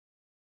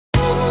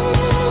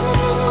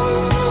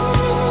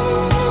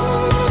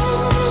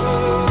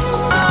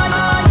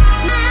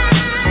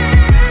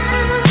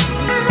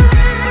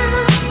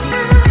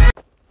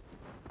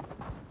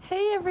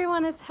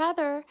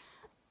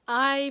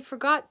I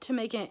forgot to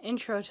make an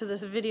intro to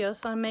this video,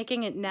 so I'm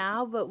making it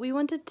now, but we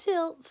went to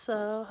Tilt,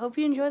 so hope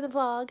you enjoy the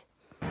vlog.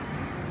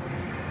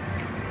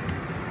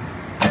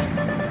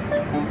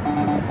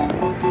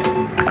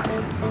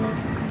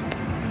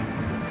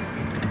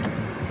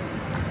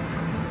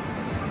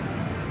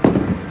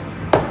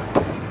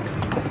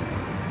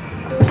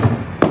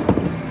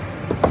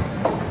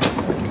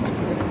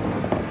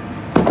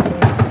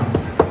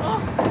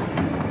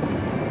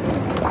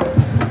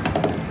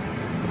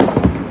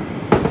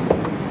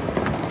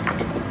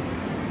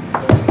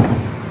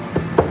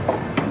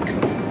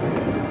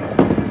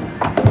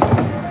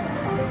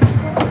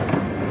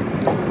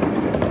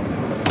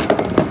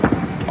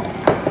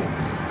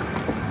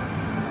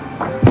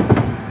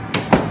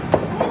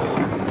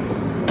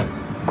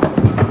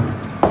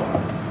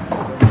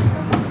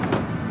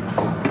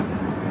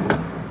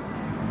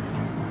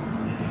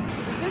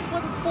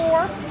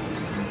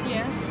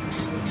 Yes.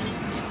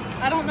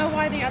 I don't know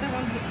why the other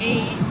one's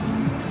 8.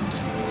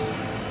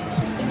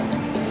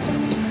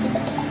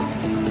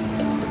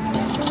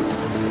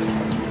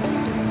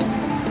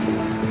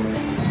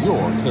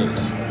 Your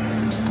case.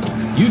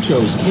 You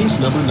chose case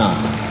number 9.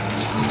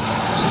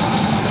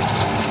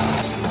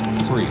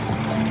 3.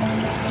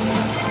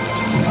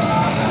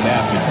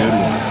 That's a good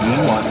one. We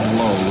want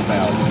low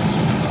value.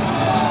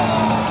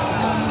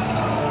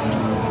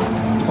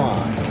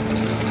 5.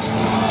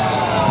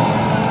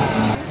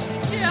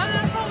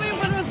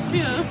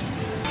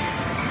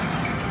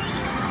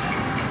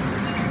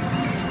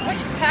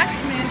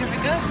 Commander to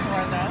go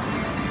for though.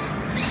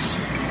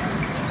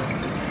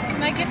 Can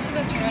I get to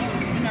this red?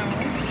 No.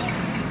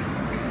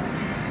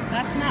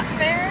 That's not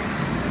fair.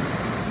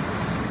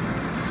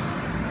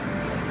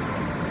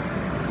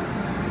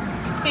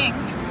 Pink.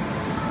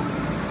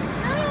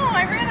 No,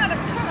 I ran out of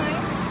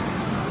time.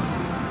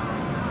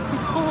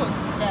 Oh,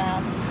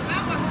 stab.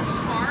 That wasn't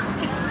smart.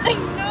 I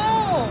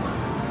know.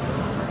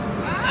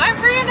 I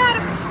ran out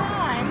of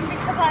time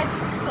because I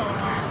took so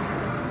long.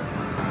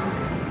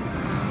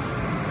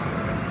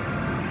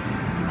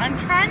 I'm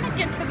trying to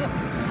get to the...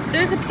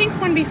 There's a pink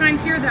one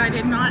behind here that I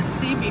did not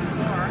see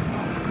before.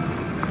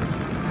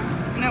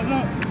 And it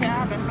won't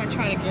stab if I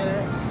try to get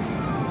it.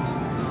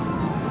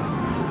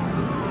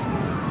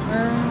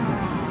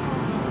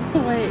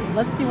 Wait,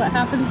 let's see what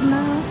happens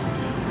now.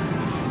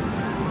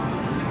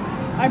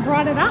 I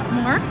brought it up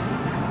more.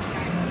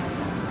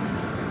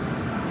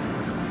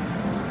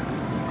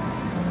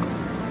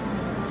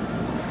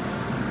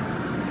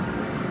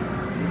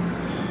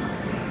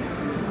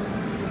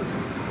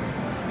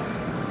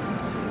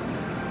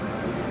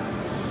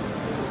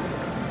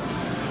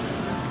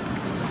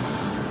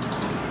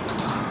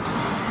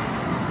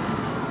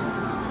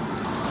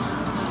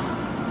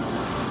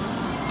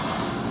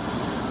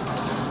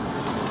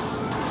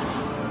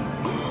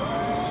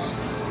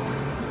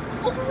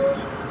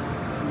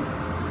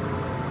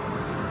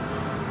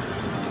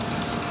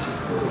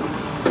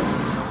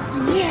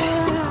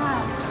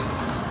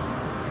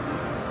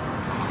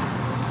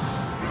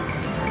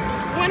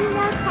 One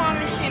more claw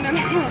machine and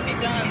then we'll be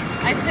done.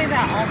 I say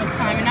that all the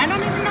time and I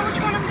don't even know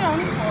which one I'm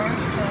going for,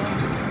 so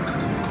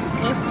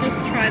let's just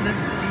try this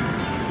one.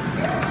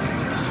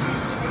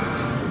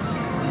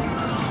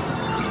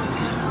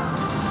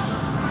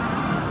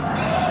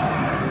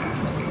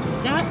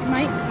 That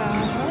might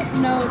have it.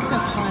 No, it's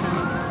gonna slide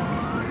out.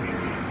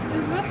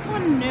 Is this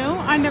one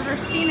new? I've never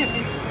seen it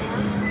before.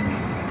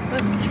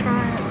 Let's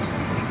try it.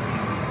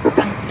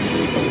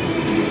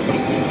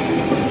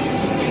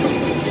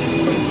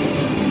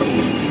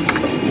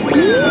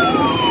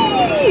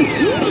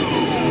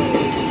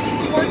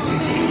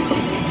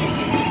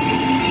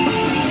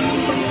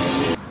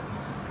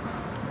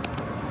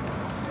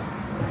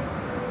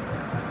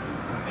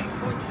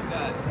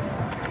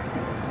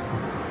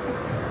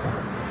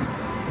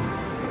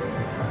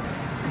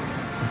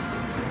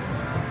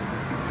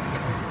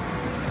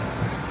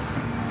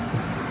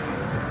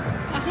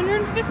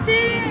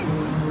 $150.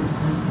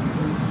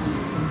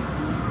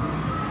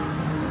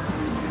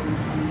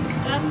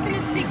 That's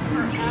gonna take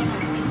forever.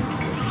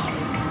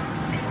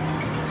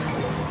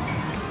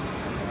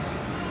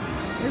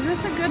 Is this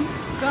a good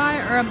guy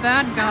or a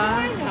bad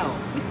guy? I know.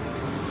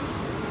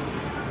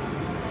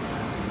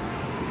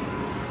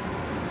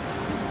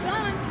 It's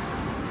done.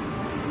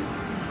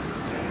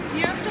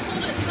 You have to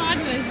hold it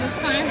sideways this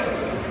time.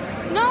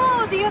 No,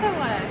 the other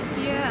way.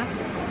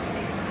 Yes.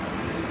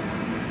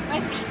 I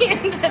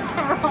scanned it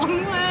the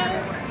wrong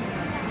way.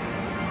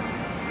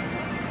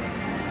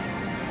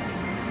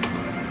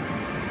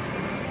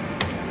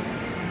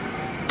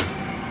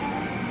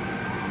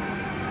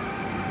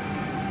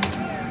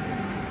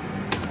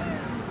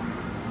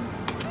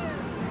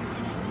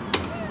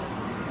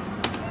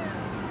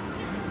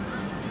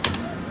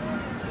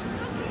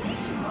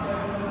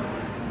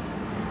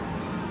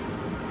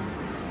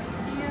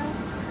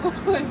 Yes.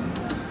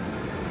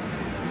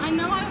 I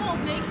know I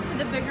won't make it to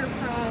the bigger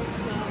prize, so.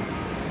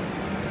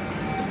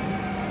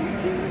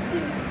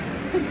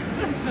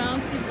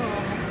 Bouncy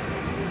ball.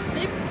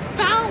 They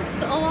bounce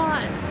a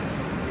lot.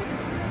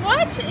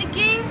 What? It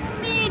gave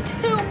me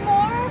 2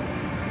 more?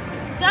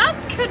 That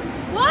could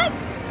What?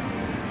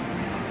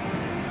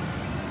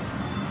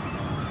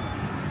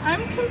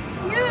 I'm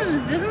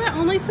confused. Isn't it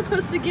only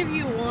supposed to give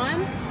you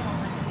one?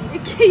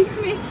 It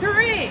gave me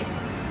 3.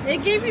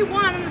 It gave me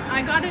 1,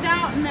 I got it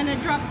out, and then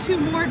it dropped 2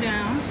 more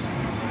down.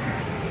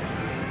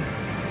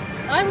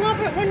 I love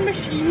it when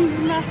machines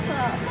mess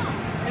up.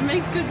 It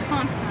makes good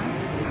content.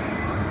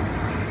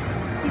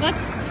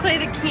 Let's play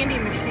the candy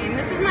machine.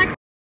 This is my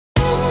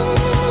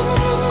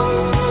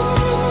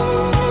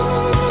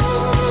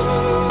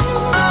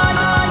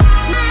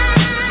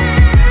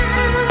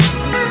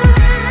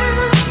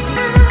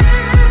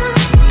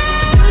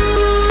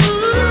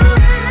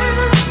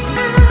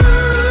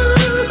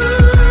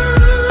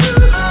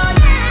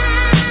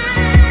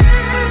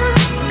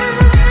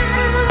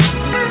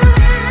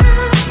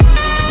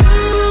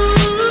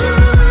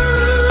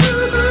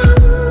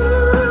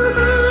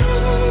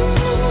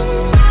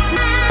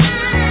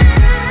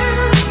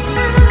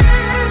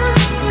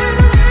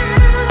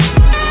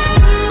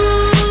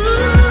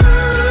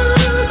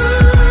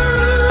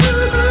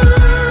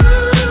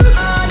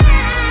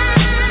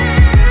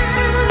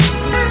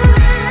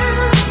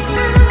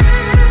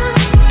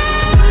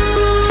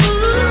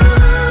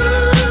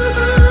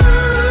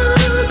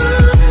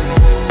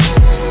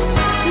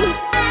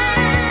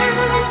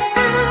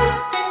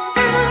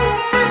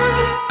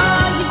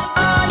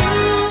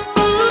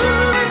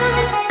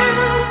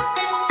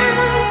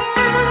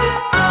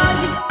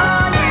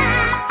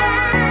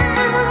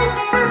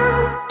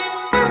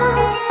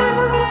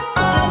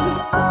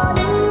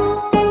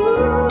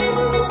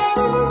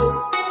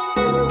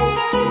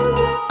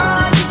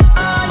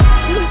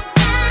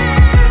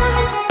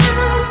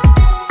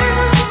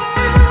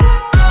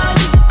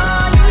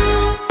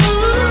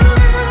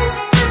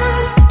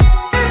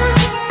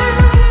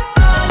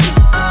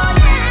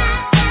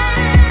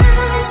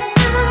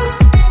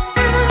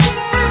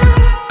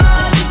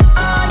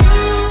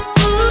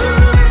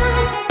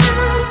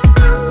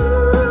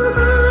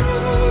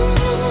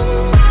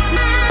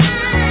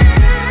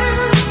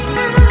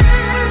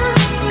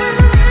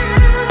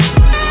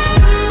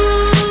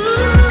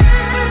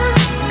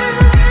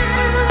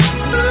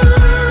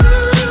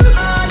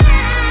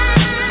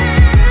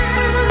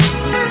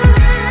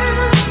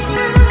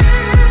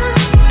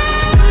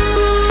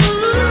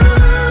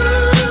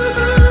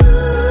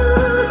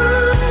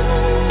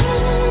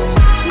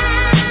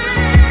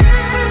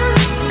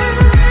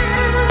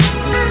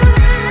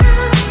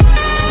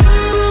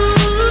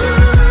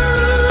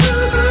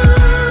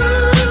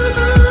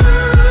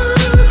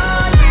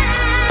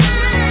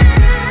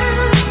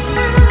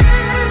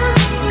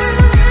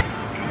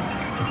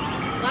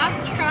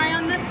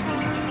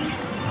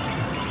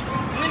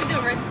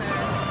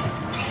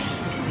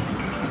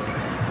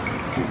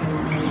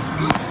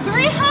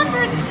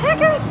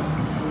tickets!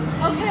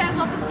 Okay, I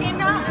love this game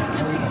now, and it's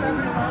gonna take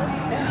forever to load.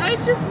 I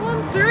just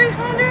won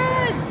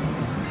 300!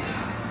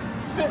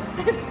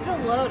 It's still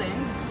loading.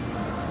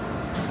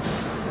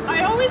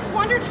 I always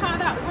wondered how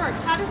that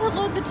works. How does it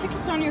load the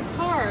tickets on your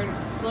card?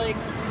 Like,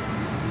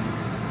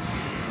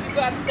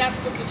 that's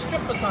what the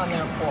strip is on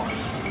there for.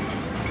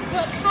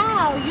 But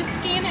how? You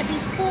scan it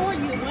before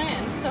you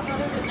win, so how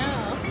does it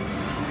know?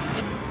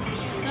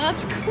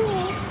 That's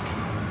cool.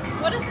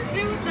 What does it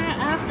do with that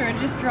after? It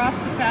just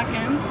drops it back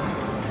in?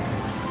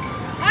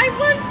 I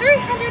won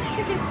 300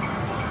 tickets!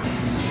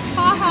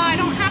 Haha, I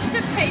don't have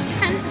to pay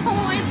 10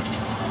 points.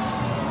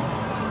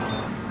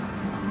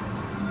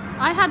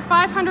 I had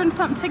 500 and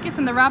something tickets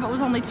and the rabbit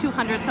was only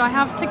 200, so I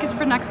have tickets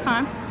for next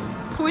time.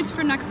 Points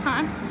for next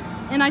time.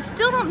 And I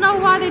still don't know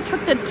why they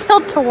took the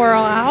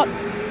tilt-a-whirl out.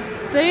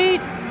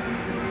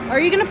 Are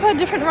you gonna put a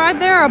different ride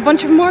there or a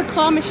bunch of more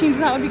claw machines?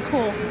 That would be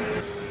cool.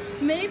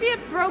 Maybe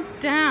it broke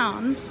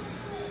down.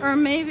 Or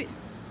maybe,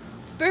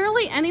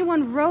 barely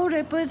anyone rode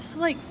it, but it's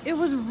like, it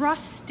was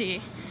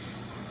rusty.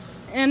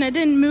 And it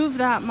didn't move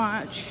that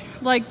much,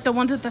 like the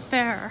ones at the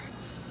fair.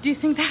 Do you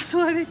think that's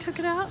why they took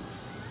it out?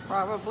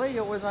 Probably,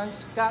 it was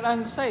got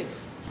unsafe.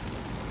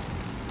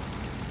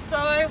 So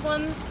I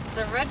won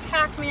the red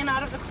Pac-Man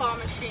out of the claw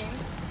machine.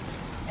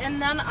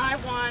 And then I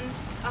won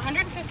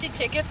 150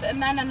 tickets and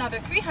then another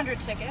 300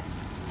 tickets.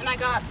 And I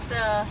got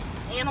the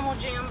Animal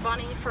Jam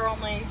bunny for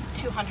only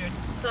 200.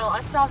 So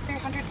I still have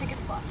 300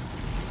 tickets left.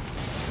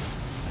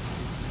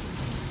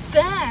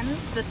 Then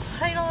the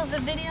title of the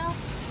video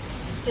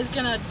is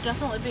gonna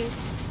definitely be,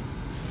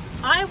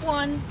 I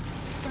won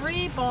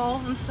 3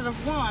 balls instead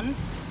of 1.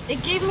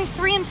 It gave me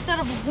 3 instead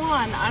of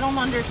 1. I don't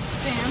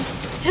understand.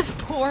 It's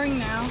pouring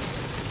now.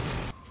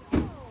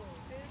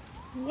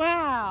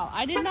 Wow,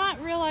 I did not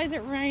realize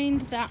it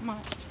rained that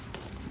much.